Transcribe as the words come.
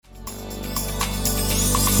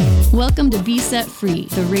Welcome to Be Set Free,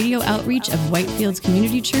 the radio outreach of Whitefields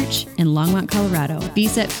Community Church in Longmont, Colorado. Be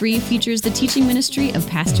Set Free features the teaching ministry of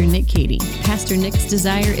Pastor Nick Cady. Pastor Nick's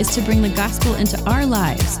desire is to bring the gospel into our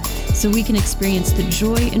lives so we can experience the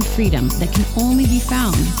joy and freedom that can only be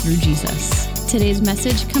found through Jesus. Today's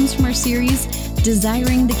message comes from our series,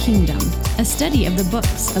 Desiring the Kingdom, a study of the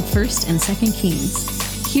books of 1st and 2nd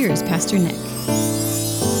Kings. Here's Pastor Nick.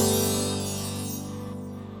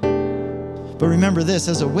 But remember this,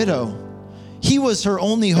 as a widow, he was her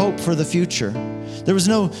only hope for the future. There was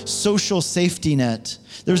no social safety net.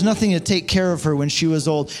 There was nothing to take care of her when she was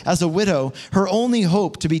old. As a widow, her only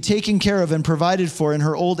hope to be taken care of and provided for in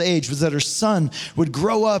her old age was that her son would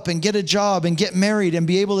grow up and get a job and get married and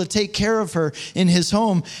be able to take care of her in his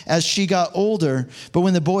home as she got older. But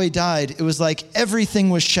when the boy died, it was like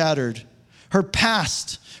everything was shattered. Her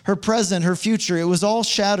past, her present, her future, it was all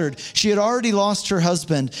shattered. She had already lost her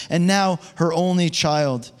husband and now her only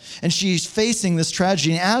child. And she's facing this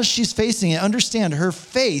tragedy. And as she's facing it, understand her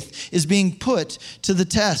faith is being put to the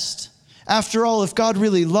test. After all, if God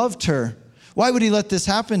really loved her, why would he let this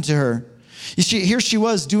happen to her? You see, here she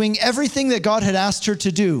was doing everything that God had asked her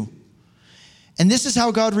to do. And this is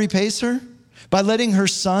how God repays her? By letting her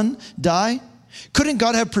son die? Couldn't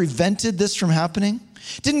God have prevented this from happening?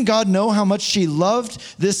 Didn't God know how much she loved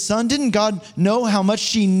this son? Didn't God know how much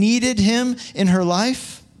she needed him in her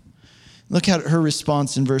life? Look at her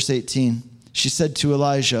response in verse 18. She said to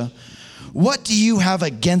Elijah, "What do you have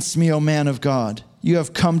against me, O man of God? You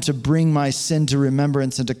have come to bring my sin to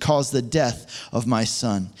remembrance and to cause the death of my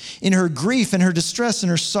son." In her grief and her distress and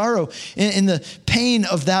her sorrow, in the pain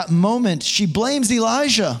of that moment, she blames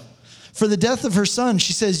Elijah for the death of her son.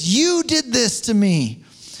 She says, "You did this to me.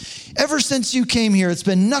 Ever since you came here, it's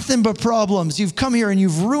been nothing but problems. You've come here and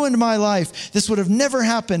you've ruined my life. This would have never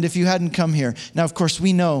happened if you hadn't come here." Now, of course,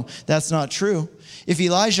 we know that's not true. If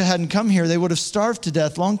Elijah hadn't come here, they would have starved to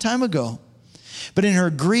death a long time ago. But in her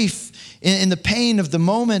grief, in the pain of the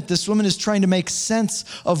moment, this woman is trying to make sense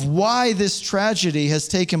of why this tragedy has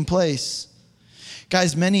taken place.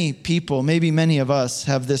 Guys, many people, maybe many of us,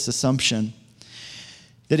 have this assumption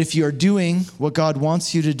that if you're doing what God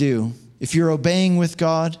wants you to do, if you're obeying with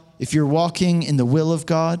God, if you're walking in the will of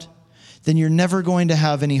God, then you're never going to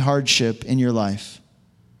have any hardship in your life.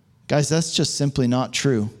 Guys, that's just simply not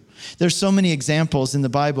true. There's so many examples in the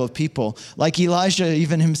Bible of people, like Elijah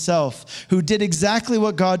even himself, who did exactly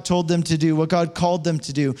what God told them to do, what God called them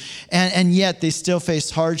to do, and yet they still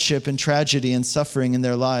faced hardship and tragedy and suffering in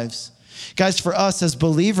their lives. Guys, for us as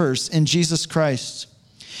believers in Jesus Christ,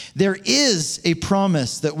 there is a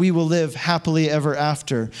promise that we will live happily ever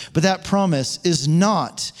after, but that promise is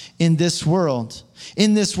not in this world.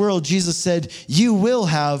 In this world, Jesus said, you will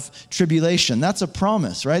have tribulation. That's a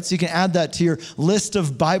promise, right? So you can add that to your list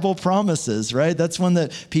of Bible promises, right? That's one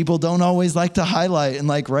that people don't always like to highlight and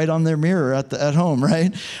like write on their mirror at home,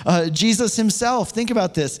 right? Jesus himself, think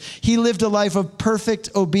about this. He lived a life of perfect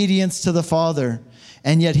obedience to the Father,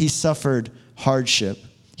 and yet he suffered hardship.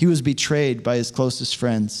 He was betrayed by his closest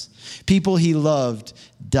friends. People he loved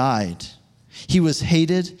died. He was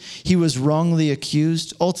hated. He was wrongly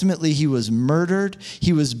accused. Ultimately, he was murdered.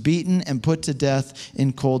 He was beaten and put to death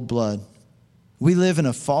in cold blood. We live in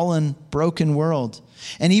a fallen, broken world.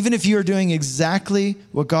 And even if you're doing exactly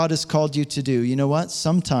what God has called you to do, you know what?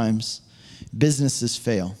 Sometimes businesses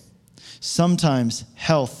fail. Sometimes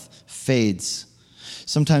health fades.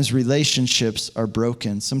 Sometimes relationships are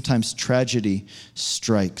broken. Sometimes tragedy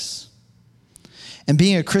strikes. And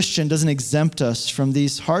being a Christian doesn't exempt us from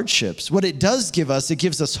these hardships. What it does give us, it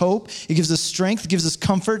gives us hope, it gives us strength, it gives us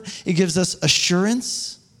comfort, it gives us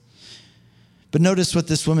assurance. But notice what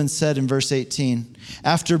this woman said in verse 18.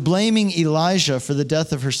 After blaming Elijah for the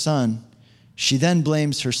death of her son, she then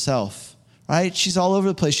blames herself. Right? She's all over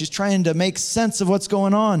the place. She's trying to make sense of what's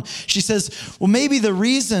going on. She says, well, maybe the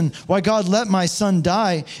reason why God let my son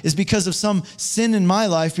die is because of some sin in my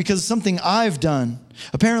life, because of something I've done.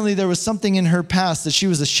 Apparently, there was something in her past that she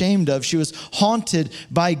was ashamed of. She was haunted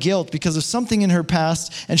by guilt because of something in her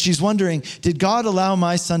past, and she's wondering, did God allow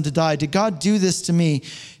my son to die? Did God do this to me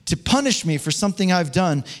to punish me for something I've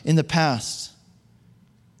done in the past?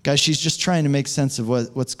 Guys, she's just trying to make sense of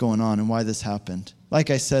what's going on and why this happened. Like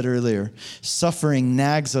I said earlier, suffering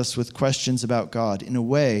nags us with questions about God in a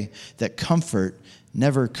way that comfort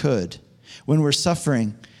never could. When we're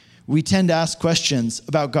suffering, we tend to ask questions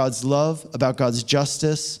about God's love, about God's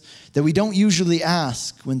justice, that we don't usually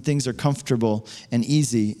ask when things are comfortable and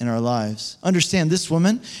easy in our lives. Understand, this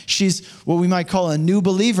woman, she's what we might call a new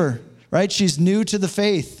believer, right? She's new to the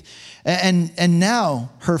faith. And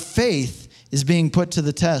now her faith is being put to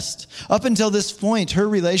the test. Up until this point, her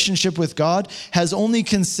relationship with God has only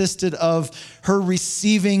consisted of her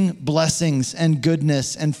receiving blessings and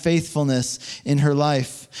goodness and faithfulness in her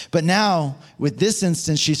life. But now, with this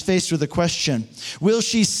instance, she's faced with a question. Will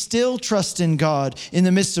she still trust in God in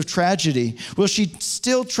the midst of tragedy? Will she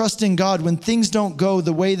still trust in God when things don't go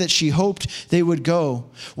the way that she hoped they would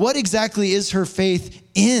go? What exactly is her faith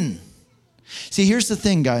in? See, here's the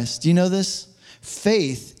thing, guys. Do you know this?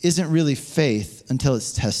 Faith isn't really faith until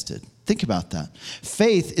it's tested. Think about that.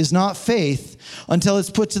 Faith is not faith until it's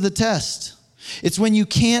put to the test. It's when you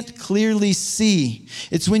can't clearly see.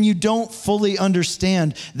 It's when you don't fully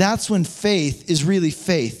understand. That's when faith is really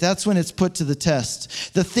faith. That's when it's put to the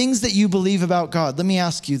test. The things that you believe about God, let me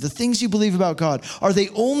ask you, the things you believe about God, are they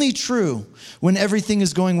only true when everything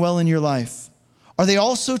is going well in your life? Are they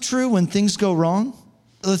also true when things go wrong?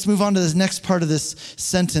 Let's move on to this next part of this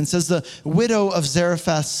sentence. As the widow of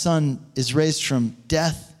Zarephath's son is raised from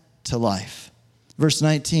death to life. Verse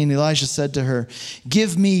 19, Elijah said to her,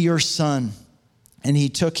 "Give me your son." And he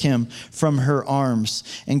took him from her arms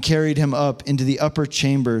and carried him up into the upper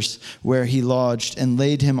chambers where he lodged and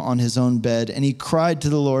laid him on his own bed. And he cried to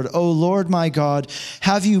the Lord, "O Lord my God,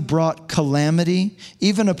 have you brought calamity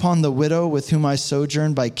even upon the widow with whom I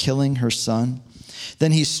sojourn by killing her son?"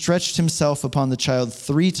 Then he stretched himself upon the child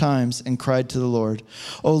 3 times and cried to the Lord,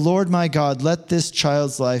 "O Lord my God, let this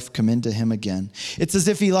child's life come into him again." It's as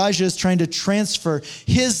if Elijah is trying to transfer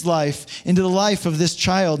his life into the life of this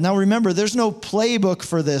child. Now remember, there's no playbook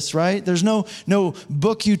for this, right? There's no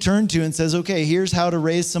book you turn to and says, okay, here's how to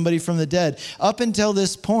raise somebody from the dead. Up until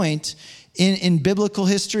this point, in biblical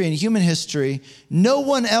history and human history, no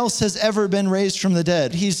one else has ever been raised from the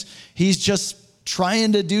dead. He's just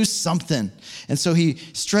trying to do something. And so he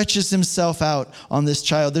stretches himself out on this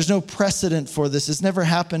child. There's no precedent for this. It's never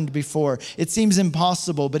happened before. It seems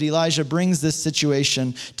impossible, but Elijah brings this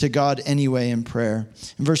situation to God anyway in prayer.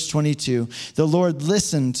 In verse 22, the Lord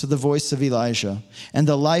listened to the voice of Elijah, and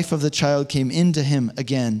the life of the child came into him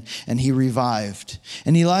again, and he revived.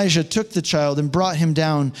 And Elijah took the child and brought him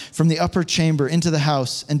down from the upper chamber into the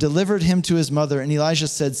house and delivered him to his mother. And Elijah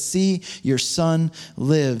said, "See, your son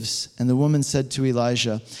lives." And the woman said to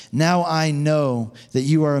Elijah, "Now I know that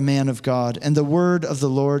you are a man of God, and the word of the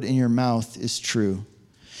Lord in your mouth is true."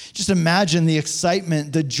 Just imagine the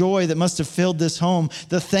excitement, the joy that must have filled this home,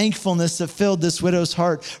 the thankfulness that filled this widow's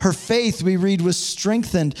heart. Her faith, we read, was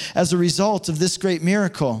strengthened as a result of this great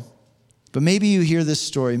miracle. But maybe you hear this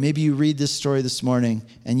story, maybe you read this story this morning,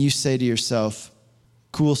 and you say to yourself,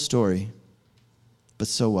 cool story, but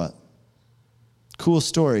so what? Cool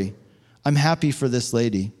story. I'm happy for this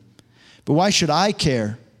lady. But why should I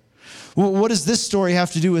care? What does this story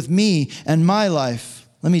have to do with me and my life?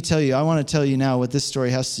 Let me tell you, I want to tell you now what this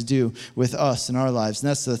story has to do with us and our lives. And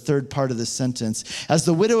that's the third part of this sentence. As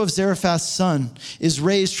the widow of Zarephath's son is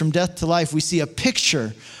raised from death to life, we see a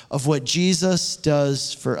picture of what Jesus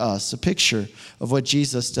does for us. A picture of what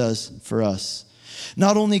Jesus does for us.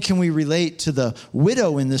 Not only can we relate to the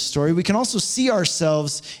widow in this story, we can also see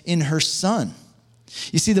ourselves in her son.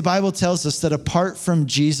 You see, the Bible tells us that apart from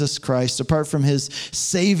Jesus Christ, apart from his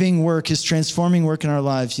saving work, his transforming work in our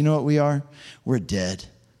lives, you know what we are? We're dead.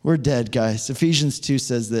 We're dead, guys. Ephesians 2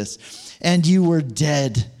 says this, "And you were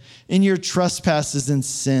dead in your trespasses and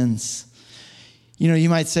sins." You know, you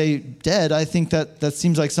might say, dead, I think that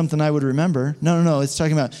seems like something I would remember. No. It's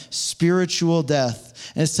talking about spiritual death.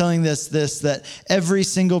 And it's telling this, that every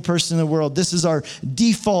single person in the world, this is our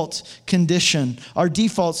default condition, our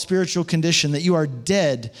default spiritual condition, that you are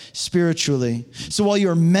dead spiritually. So while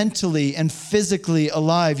you're mentally and physically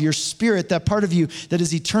alive, your spirit, that part of you that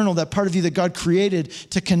is eternal, that part of you that God created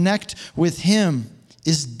to connect with him,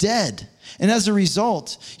 is dead. And as a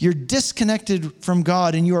result, you're disconnected from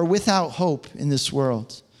God and you are without hope in this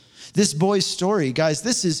world. This boy's story, guys,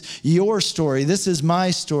 this is your story. This is my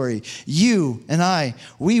story. You and I,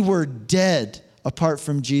 we were dead apart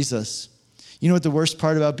from Jesus. You know what the worst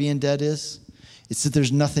part about being dead is? It's that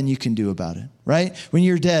there's nothing you can do about it, right? When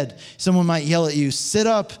you're dead, someone might yell at you, sit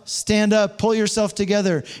up, stand up, pull yourself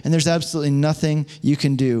together, and there's absolutely nothing you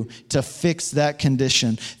can do to fix that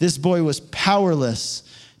condition. This boy was powerless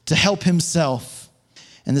to help himself.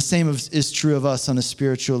 And the same is true of us on a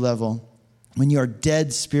spiritual level. When you are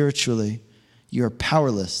dead spiritually, you are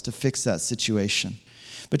powerless to fix that situation.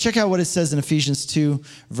 But check out what it says in Ephesians 2,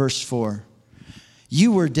 verse 4.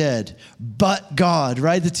 You were dead, but God,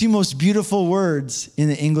 right? The two most beautiful words in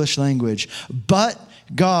the English language. But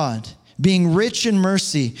God, being rich in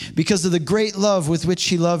mercy, because of the great love with which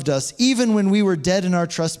he loved us, even when we were dead in our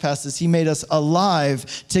trespasses, he made us alive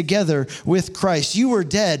together with Christ. You were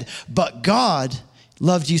dead, but God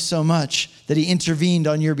loved you so much that he intervened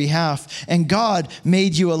on your behalf. And God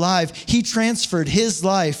made you alive. He transferred his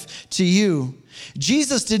life to you.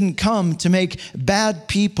 Jesus didn't come to make bad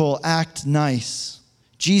people act nice.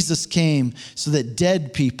 Jesus came so that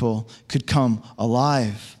dead people could come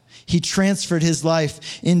alive. He transferred his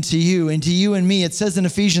life into you and me. It says in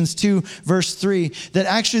Ephesians 2, verse 3, that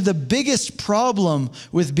actually the biggest problem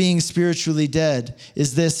with being spiritually dead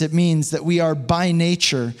is this. It means that we are by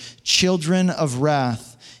nature children of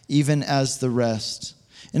wrath, even as the rest.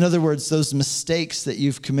 In other words, those mistakes that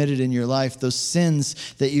you've committed in your life, those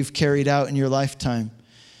sins that you've carried out in your lifetime,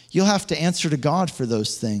 you'll have to answer to God for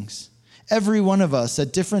those things. Every one of us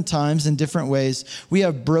at different times in different ways, we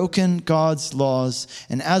have broken God's laws,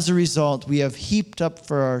 and as a result, we have heaped up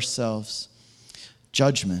for ourselves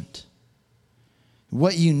judgment.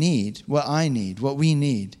 What you need, what I need, what we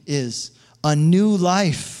need is a new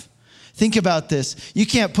life. Think about this. You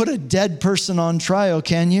can't put a dead person on trial,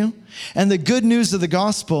 can you? And the good news of the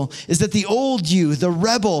gospel is that the old you, the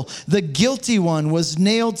rebel, the guilty one, was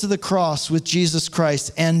nailed to the cross with Jesus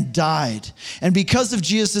Christ and died. And because of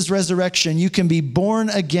Jesus' resurrection, you can be born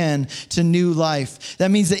again to new life.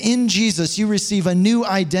 That means that in Jesus, you receive a new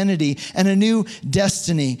identity and a new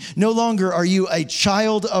destiny. No longer are you a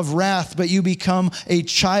child of wrath, but you become a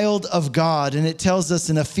child of God. And it tells us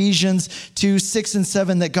in Ephesians 2, 6 and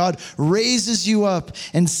 7 that God raises you up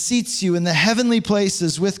and seats you in the heavenly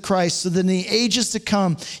places with Christ, so that in the ages to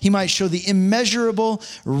come, he might show the immeasurable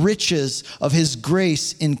riches of his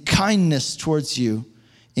grace in kindness towards you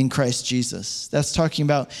in Christ Jesus. That's talking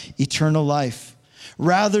about eternal life.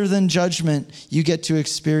 Rather than judgment, you get to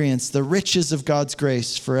experience the riches of God's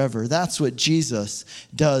grace forever. That's what Jesus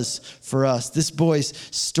does for us. This boy's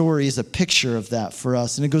story is a picture of that for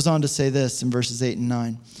us. And it goes on to say this in verses 8 and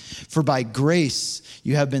 9. For by grace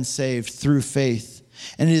you have been saved through faith.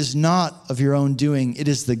 And it is not of your own doing. It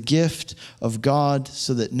is the gift of God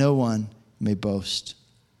so that no one may boast.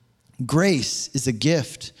 Grace is a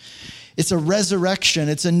gift. It's a resurrection.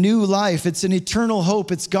 It's a new life. It's an eternal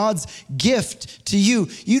hope. It's God's gift to you.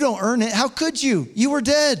 You don't earn it. How could you? You were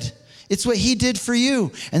dead. It's what he did for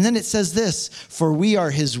you. And then it says this, for we are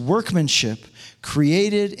his workmanship,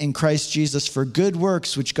 created in Christ Jesus for good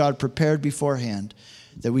works, which God prepared beforehand,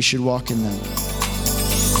 that we should walk in them.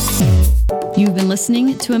 You've been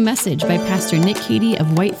listening to a message by Pastor Nick Cady of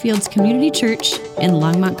Whitefields Community Church in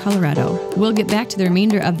Longmont, Colorado. We'll get back to the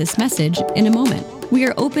remainder of this message in a moment. We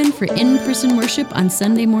are open for in-person worship on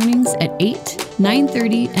Sunday mornings at 8,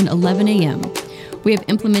 9:30, and 11 a.m. We have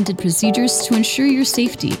implemented procedures to ensure your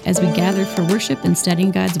safety as we gather for worship and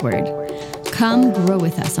studying God's Word. Come grow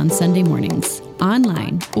with us on Sunday mornings,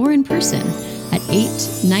 online or in person at 8,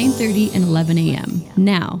 9:30, and 11 a.m.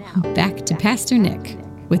 Now, back to Pastor Nick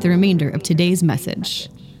with the remainder of today's message.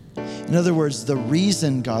 In other words, the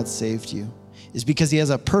reason God saved you is because he has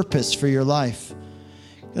a purpose for your life.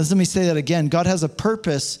 Let me say that again. God has a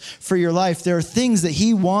purpose for your life. There are things that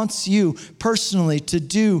he wants you personally to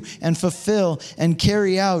do and fulfill and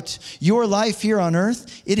carry out. Your life here on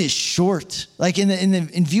earth, it is short. Like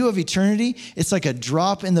in view of eternity, it's like a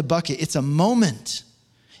drop in the bucket. It's a moment.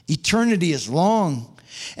 Eternity is long.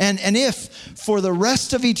 And if for the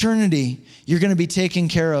rest of eternity, you're going to be taken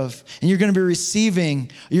care of and you're going to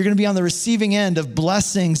be on the receiving end of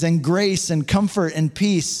blessings and grace and comfort and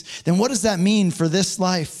peace, then what does that mean for this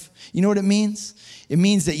life? You know what it means? It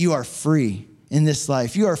means that you are free in this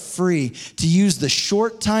life. You are free to use the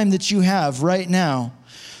short time that you have right now,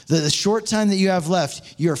 the short time that you have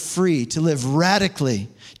left. You're free to live radically,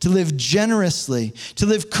 to live generously, to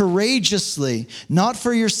live courageously, not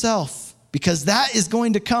for yourself, because that is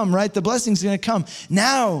going to come, right? The blessing is going to come.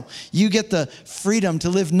 Now you get the freedom to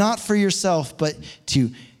live not for yourself, but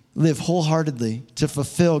to live wholeheartedly, to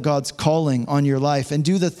fulfill God's calling on your life and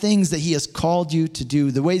do the things that he has called you to do,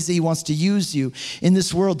 the ways that he wants to use you in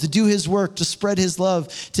this world, to do his work, to spread his love,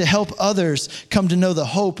 to help others come to know the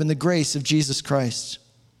hope and the grace of Jesus Christ.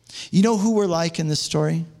 You know who we're like in this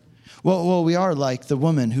story? Well, we are like the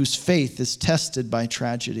woman whose faith is tested by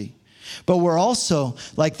tragedy. But we're also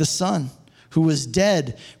like the son who was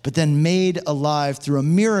dead, but then made alive through a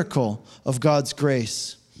miracle of God's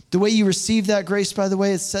grace. The way you receive that grace, by the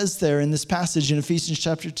way, it says there in this passage in Ephesians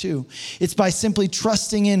chapter 2. It's by simply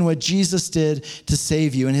trusting in what Jesus did to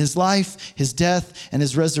save you, in his life, his death, and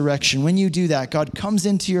his resurrection. When you do that, God comes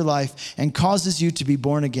into your life and causes you to be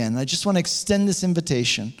born again. And I just want to extend this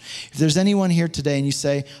invitation. If there's anyone here today and you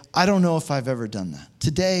say, I don't know if I've ever done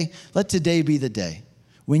that. Let today be the day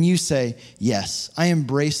When you say, yes, I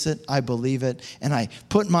embrace it, I believe it, and I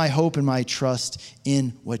put my hope and my trust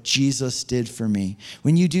in what Jesus did for me.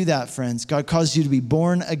 When you do that, friends, God causes you to be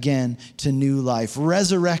born again to new life,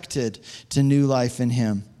 resurrected to new life in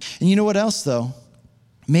him. And you know what else, though?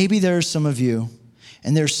 Maybe there's some of you,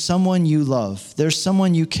 and there's someone you love, there's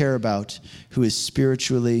someone you care about who is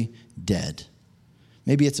spiritually dead.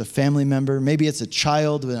 Maybe it's a family member. Maybe it's a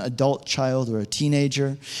child, an adult child or a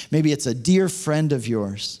teenager. Maybe it's a dear friend of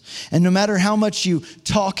yours. And no matter how much you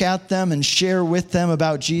talk at them and share with them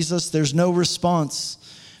about Jesus, there's no response.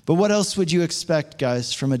 But what else would you expect,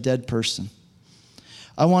 guys, from a dead person?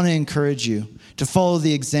 I want to encourage you to follow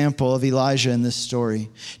the example of Elijah in this story,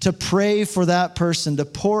 to pray for that person, to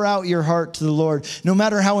pour out your heart to the Lord, no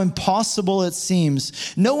matter how impossible it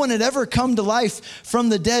seems. No one had ever come to life from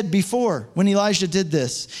the dead before when Elijah did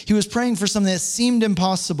this. He was praying for something that seemed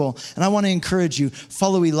impossible. And I want to encourage you,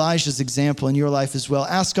 follow Elijah's example in your life as well.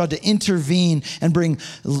 Ask God to intervene and bring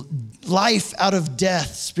life out of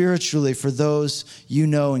death spiritually for those you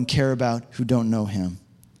know and care about who don't know him.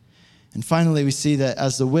 And finally, we see that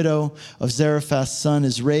as the widow of Zarephath's son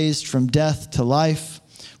is raised from death to life,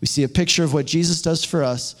 we see a picture of what Jesus does for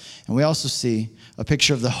us, and we also see a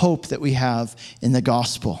picture of the hope that we have in the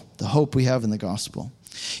gospel, the hope we have in the gospel.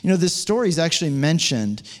 You know, this story is actually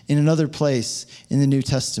mentioned in another place in the New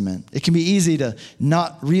Testament. It can be easy to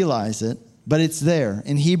not realize it, but it's there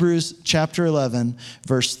in Hebrews chapter 11,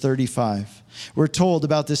 verse 35. We're told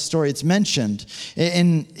about this story. It's mentioned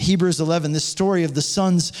in Hebrews 11. This story of the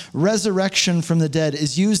Son's resurrection from the dead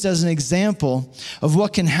is used as an example of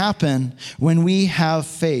what can happen when we have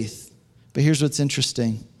faith. But here's what's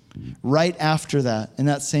interesting. Right after that, in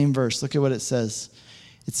that same verse, look at what it says.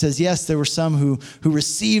 It says, yes, there were some who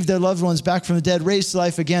received their loved ones back from the dead, raised to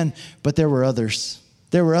life again, but there were others.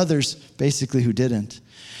 There were others, basically, who didn't.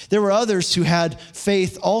 There were others who had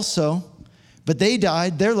faith also, but they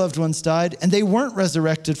died, their loved ones died, and they weren't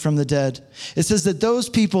resurrected from the dead. It says that those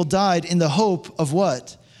people died in the hope of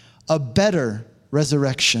what? A better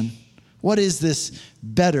resurrection. What is this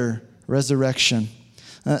better resurrection?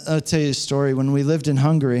 I'll tell you a story. When we lived in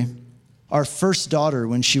Hungary, our first daughter,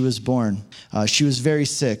 when she was born, she was very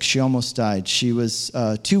sick. She almost died. She was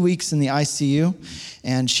 2 weeks in the ICU,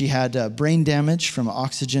 and she had brain damage from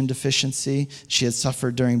oxygen deficiency. She had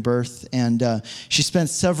suffered during birth, and she spent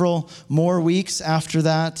several more weeks after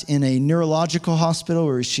that in a neurological hospital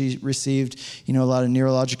where she received, a lot of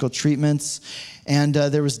neurological treatments. And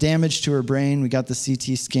there was damage to her brain. We got the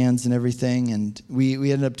CT scans and everything, and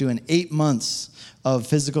we ended up doing 8 months of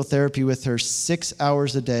physical therapy with her 6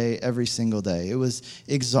 hours a day, every single day. It was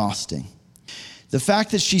exhausting. The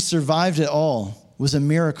fact that she survived it all was a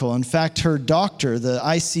miracle. In fact, her doctor, the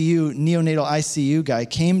neonatal ICU guy,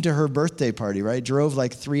 came to her birthday party, right? Drove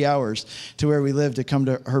like 3 hours to where we lived to come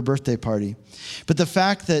to her birthday party. But the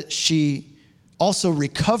fact that she also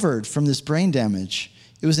recovered from this brain damage,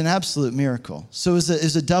 it was an absolute miracle. So it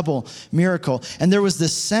was a double miracle. And there was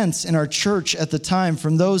this sense in our church at the time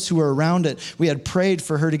from those who were around it. We had prayed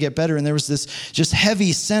for her to get better, and there was this just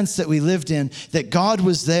heavy sense that we lived in that God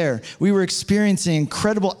was there. We were experiencing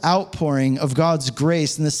incredible outpouring of God's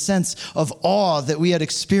grace and the sense of awe that we had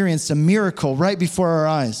experienced a miracle right before our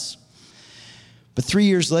eyes. But 3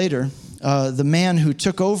 years later, the man who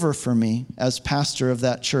took over for me as pastor of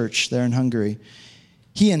that church there in Hungary,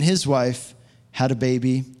 he and his wife had a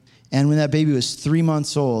baby, and when that baby was 3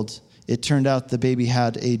 months old, it turned out the baby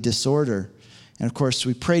had a disorder. And of course,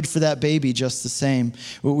 we prayed for that baby just the same.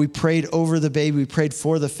 We prayed over the baby, we prayed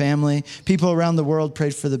for the family. People around the world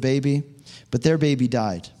prayed for the baby, but their baby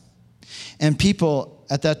died. And people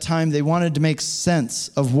at that time, they wanted to make sense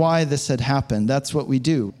of why this had happened. That's what we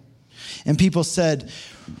do. And people said,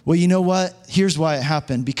 well, you know what? Here's why it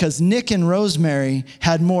happened. Because Nick and Rosemary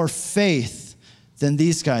had more faith than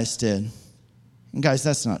these guys did. And guys,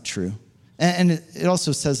 that's not true. And it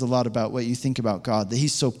also says a lot about what you think about God, that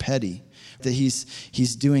he's so petty, that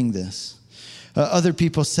he's doing this. Other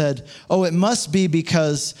people said, oh, it must be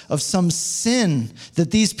because of some sin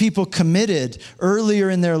that these people committed earlier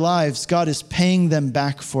in their lives. God is paying them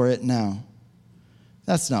back for it now.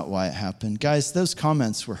 That's not why it happened. Guys, those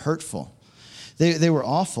comments were hurtful. They were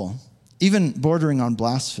awful, even bordering on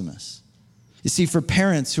blasphemous. You see, for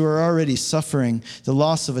parents who are already suffering the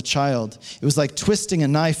loss of a child, it was like twisting a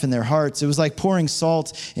knife in their hearts. It was like pouring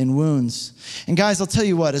salt in wounds. And guys, I'll tell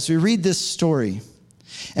you what, as we read this story,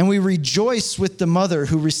 and we rejoice with the mother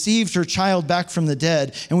who received her child back from the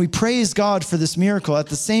dead, and we praise God for this miracle, at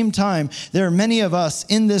the same time, there are many of us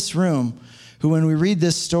in this room who, when we read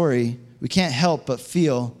this story, we can't help but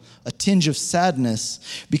feel a tinge of sadness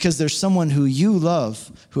because there's someone who you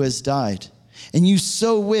love who has died. And you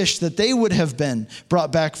so wish that they would have been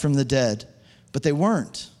brought back from the dead, but they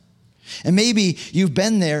weren't. And maybe you've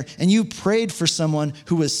been there and you prayed for someone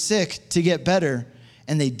who was sick to get better,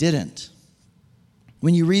 and they didn't.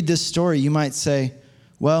 When you read this story, you might say,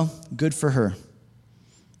 well, good for her.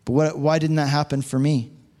 But why didn't that happen for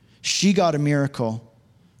me? She got a miracle.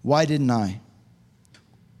 Why didn't I?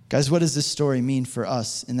 Guys, what does this story mean for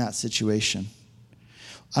us in that situation?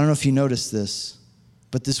 I don't know if you noticed this,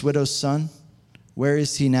 but this widow's son, where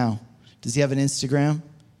is he now? Does he have an Instagram?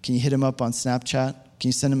 Can you hit him up on Snapchat? Can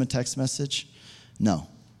you send him a text message? No.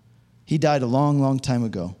 He died a long, long time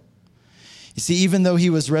ago. You see, even though he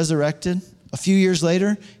was resurrected, a few years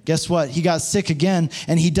later, guess what? He got sick again,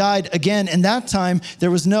 and he died again, and that time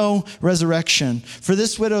there was no resurrection. For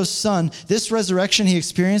this widow's son, this resurrection he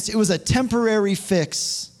experienced, it was a temporary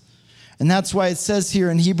fix. And that's why it says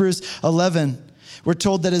here in Hebrews 11, we're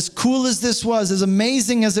told that as cool as this was, as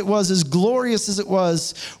amazing as it was, as glorious as it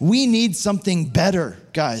was, we need something better,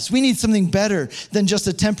 guys. We need something better than just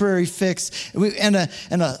a temporary fix and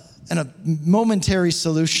a momentary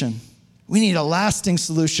solution. We need a lasting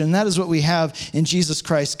solution. That is what we have in Jesus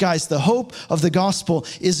Christ. Guys, the hope of the gospel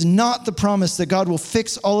is not the promise that God will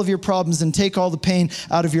fix all of your problems and take all the pain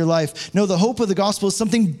out of your life. No, the hope of the gospel is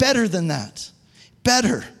something better than that.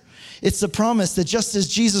 Better. It's the promise that just as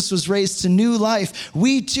Jesus was raised to new life,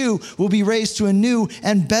 we too will be raised to a new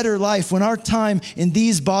and better life when our time in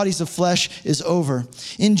these bodies of flesh is over.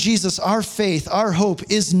 In Jesus, our faith, our hope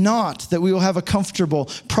is not that we will have a comfortable,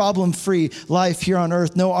 problem-free life here on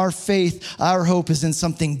earth. No, our faith, our hope is in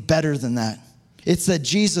something better than that. It's that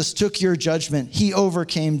Jesus took your judgment. He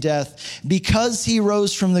overcame death. Because he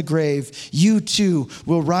rose from the grave, you too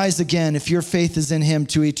will rise again if your faith is in him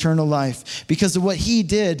to eternal life. Because of what he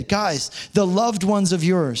did, guys, the loved ones of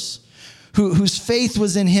yours whose faith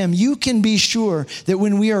was in him, you can be sure that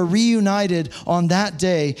when we are reunited on that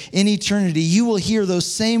day in eternity, you will hear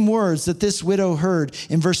those same words that this widow heard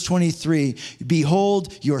in verse 23.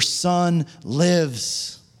 Behold, your son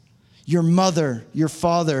lives. Your mother, your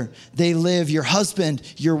father, they live. Your husband,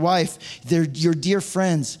 your wife, your dear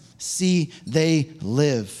friends, see, they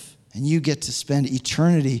live. And you get to spend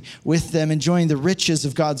eternity with them, enjoying the riches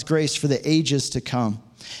of God's grace for the ages to come.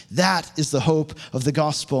 That is the hope of the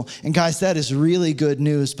gospel. And guys, that is really good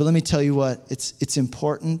news. But let me tell you what, it's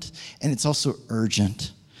important and it's also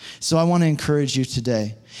urgent. So I want to encourage you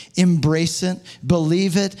today. Embrace it,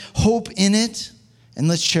 believe it, hope in it, and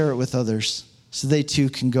let's share it with others so they too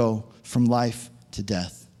can go from life to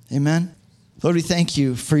death. Amen? Lord, we thank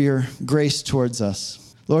you for your grace towards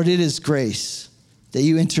us. Lord, it is grace that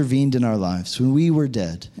you intervened in our lives when we were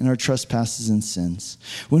dead in our trespasses and sins,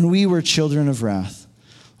 when we were children of wrath.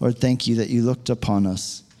 Lord, thank you that you looked upon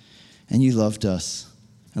us and you loved us.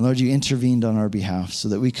 And Lord, you intervened on our behalf so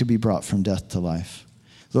that we could be brought from death to life.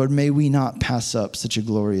 Lord, may we not pass up such a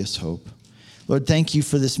glorious hope. Lord, thank you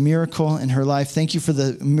for this miracle in her life. Thank you for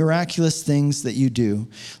the miraculous things that you do.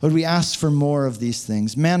 Lord, we ask for more of these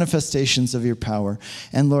things, manifestations of your power.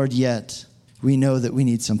 And Lord, yet we know that we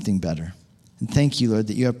need something better. And thank you, Lord,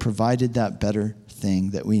 that you have provided that better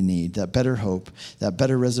thing that we need, that better hope, that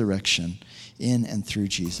better resurrection in and through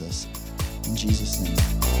Jesus. In Jesus' name.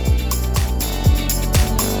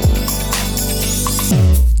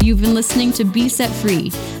 You've been listening to Be Set Free,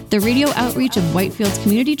 the radio outreach of Whitefields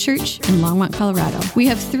Community Church in Longmont, Colorado. We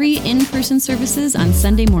have 3 in-person services on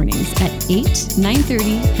Sunday mornings at 8,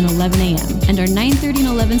 9:30, and 11 a.m. And our 9:30 and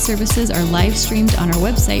 11 services are live streamed on our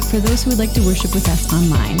website for those who would like to worship with us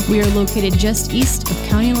online. We are located just east of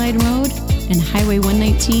County Line Road and Highway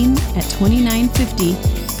 119 at 2950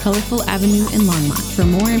 Colorful Avenue in Longmont. For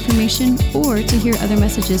more information or to hear other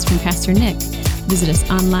messages from Pastor Nick, visit us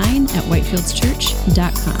online at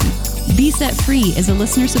whitefieldschurch.com. Be Set Free is a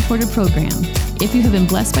listener-supported program. If you have been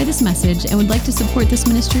blessed by this message and would like to support this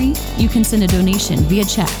ministry, you can send a donation via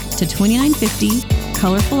check to 2950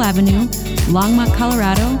 Colorful Avenue, Longmont,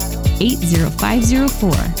 Colorado, 80504,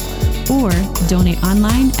 or donate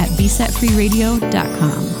online at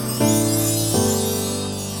besetfreeradio.com.